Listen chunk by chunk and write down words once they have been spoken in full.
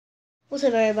What's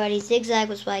up, everybody? Zigzag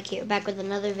with Spike here, back with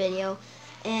another video.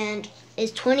 And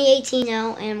it's 2018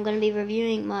 now, and I'm going to be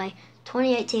reviewing my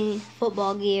 2018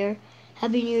 football gear.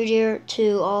 Happy New Year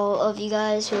to all of you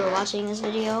guys who are watching this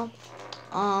video.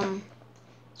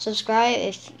 Subscribe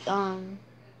if,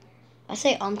 I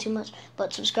say too much,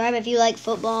 but subscribe if you like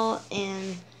football,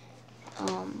 and,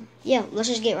 yeah, let's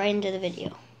just get right into the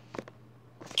video.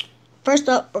 First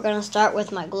up, we're going to start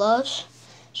with my gloves.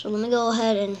 So let me go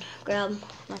ahead and grab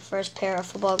my first pair of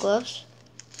football gloves.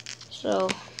 So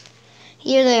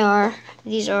here they are.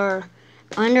 These are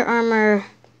Under Armour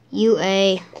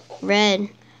UA red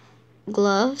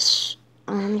gloves.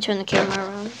 Let me turn the camera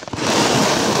around.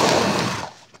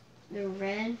 They're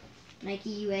red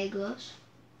Nike UA gloves.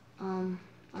 On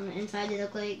the inside they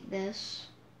look like this.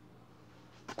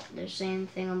 They're the same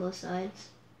thing on both sides.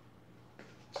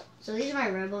 So these are my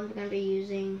red ones we're going to be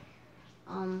using.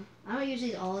 I don't use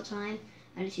these all the time.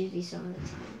 I just use these some of the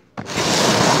time.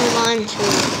 Let's move on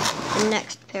to the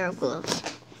next pair of gloves.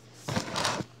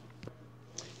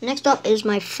 Next up is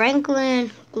my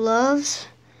Franklin gloves.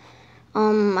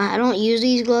 I don't use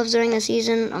these gloves during the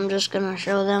season. I'm just going to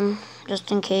show them just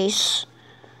in case.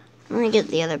 Let me get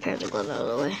the other pair of gloves out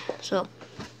of the way. So,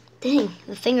 dang,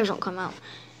 the fingers don't come out.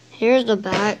 Here's the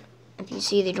back. If you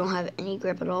see, they don't have any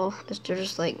grip at all. They're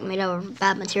just like made out of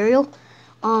bad material.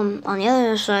 On the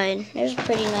other side, there's a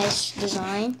pretty nice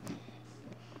design.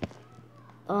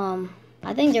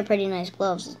 I think they're pretty nice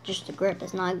gloves. It's just the grip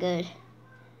is not good.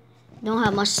 Don't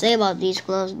have much to say about these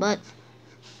gloves, but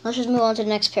let's just move on to the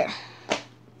next pair.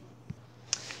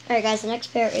 Alright guys, the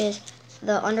next pair is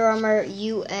the Under Armour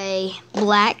UA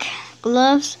black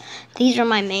gloves. These are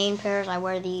my main pairs. I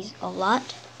wear these a lot.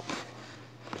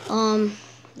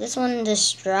 This one, the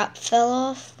strap fell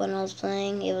off when I was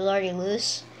playing. It was already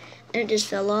loose, and it just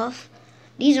fell off.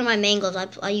 These are my main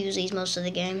gloves. I use these most of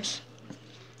the games.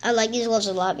 I like these gloves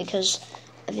a lot because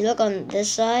if you look on this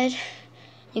side,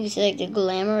 you can see like the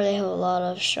glamour. They have a lot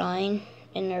of shine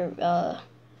in their.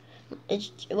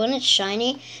 When it's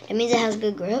shiny, it means it has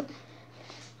good grip.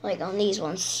 Like on these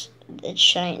ones, it's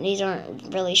shiny. These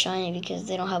aren't really shiny because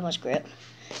they don't have much grip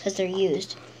because they're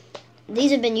used.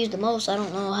 These have been used the most. I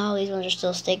don't know how these ones are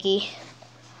still sticky.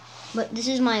 But this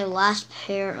is my last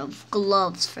pair of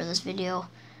gloves for this video.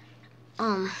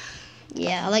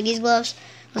 Yeah, I like these gloves.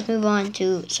 Let's move on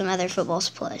to some other football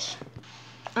supplies.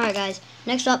 Alright guys,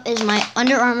 next up is my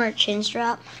Under Armour chin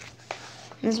strap.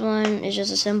 This one is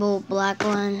just a simple black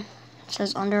one. It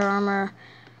says Under Armour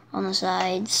on the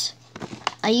sides.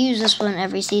 I use this one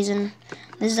every season.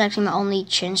 This is actually my only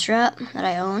chin strap that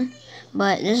I own.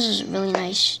 But this is a really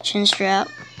nice chin strap.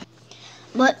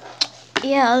 But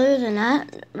yeah, other than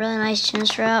that, really nice chin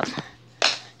strap.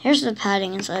 Here's the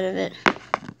padding inside of it.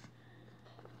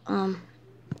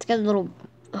 It's got little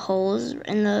holes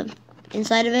in the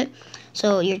inside of it,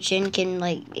 so your chin can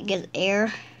like get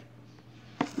air.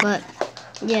 But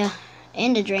yeah,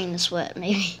 and to drain the sweat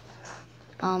maybe.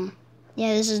 Yeah,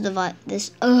 this is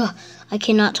the I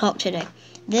cannot talk today.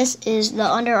 This is the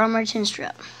Under Armour chin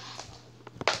strap.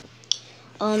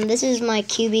 This is my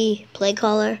QB play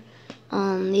caller.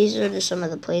 These are just some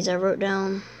of the plays I wrote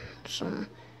down, some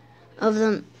of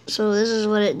them. So this is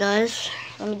what it does.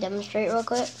 Let me demonstrate real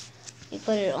quick. You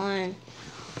put it on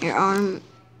your arm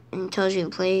and it tells you the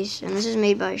plays. And this is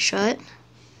made by Shut.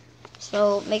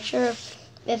 So make sure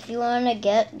if you want to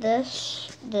get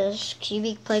this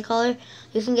QB play caller,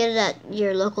 you can get it at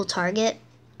your local Target.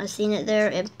 I've seen it there.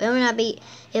 It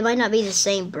might not be the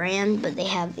same brand, but they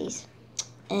have these.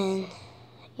 And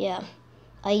yeah,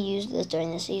 I use this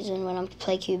during the season when I'm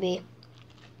play QB.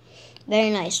 Very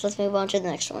nice. Let's move on to the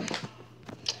next one.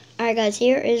 Alright guys,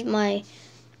 here is my,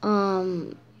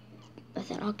 I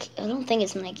don't think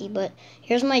it's Nike, but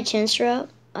here's my chin strap.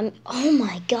 Oh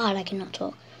my god, I cannot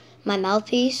talk. My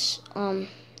mouthpiece,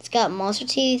 it's got monster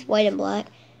teeth, white and black.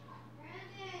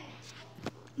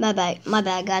 My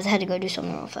bad guys, I had to go do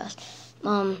something real fast.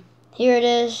 Here it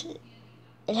is.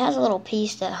 It has a little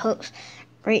piece that hooks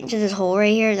right into this hole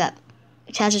right here that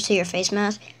attaches to your face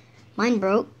mask. Mine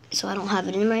broke, so I don't have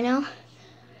it in right now,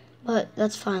 but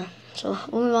that's fine. So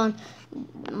we'll move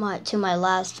on to my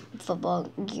last football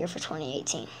gear for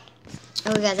 2018.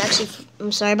 Okay guys, actually,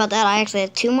 I'm sorry about that. I actually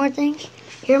have two more things.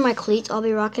 Here are my cleats I'll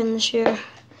be rocking this year.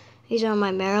 These are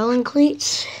my Maryland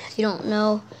cleats. If you don't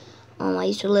know, I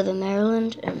used to live in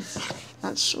Maryland, and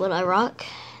that's what I rock.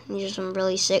 These are some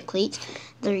really sick cleats.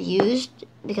 They're used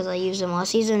because I used them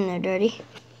last season and they're dirty.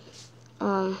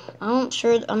 I'm not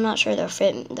sure they'll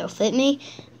fit me,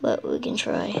 but we can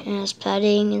try. And it has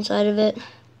padding inside of it.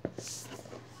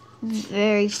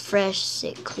 Very fresh,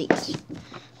 sick cleats.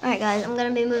 Alright guys, I'm going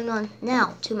to be moving on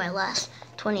now to my last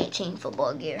 2018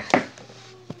 football gear.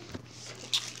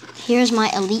 Here's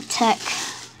my Elite Tech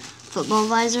football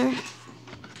visor.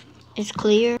 It's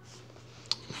clear.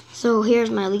 So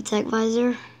here's my Elite Tech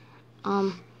visor.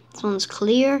 This one's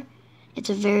clear.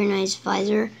 It's a very nice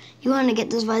visor. If you want to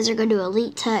get this visor, go to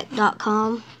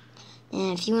elitetech.com.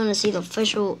 And if you want to see the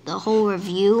whole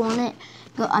review on it,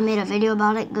 I made a video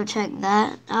about it. Go check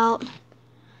that out.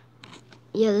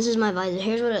 Yeah, this is my visor.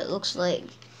 Here's what it looks like.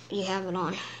 You have it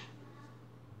on.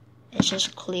 It's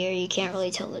just clear. You can't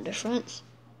really tell the difference.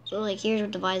 So like, here's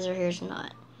what the visor, here's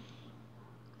not.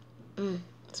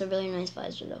 It's a really nice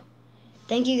visor though.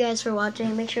 Thank you guys for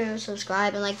watching. Make sure to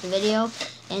subscribe and like the video,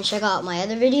 and check out my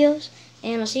other videos.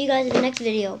 And I'll see you guys in the next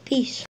video. Peace.